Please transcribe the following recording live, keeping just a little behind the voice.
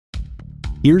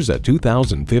Here's a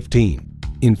 2015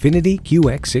 INFINITI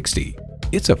QX60.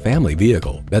 It's a family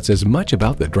vehicle that's as much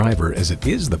about the driver as it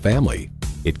is the family.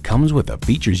 It comes with the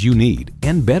features you need,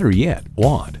 and better yet,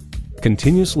 want.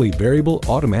 Continuously variable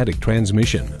automatic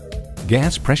transmission,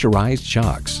 gas pressurized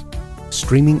shocks,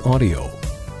 streaming audio,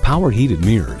 power heated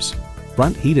mirrors,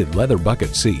 front heated leather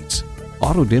bucket seats,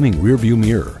 auto dimming rear view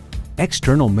mirror,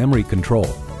 external memory control,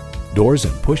 doors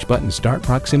and push button start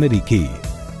proximity key,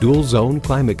 dual zone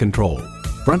climate control,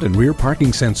 front and rear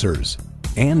parking sensors,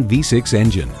 and V6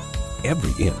 engine.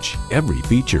 Every inch, every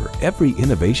feature, every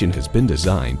innovation has been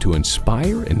designed to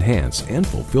inspire, enhance, and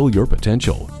fulfill your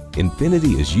potential.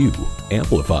 Infiniti is you,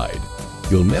 amplified.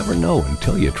 You'll never know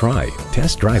until you try.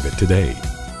 Test drive it today.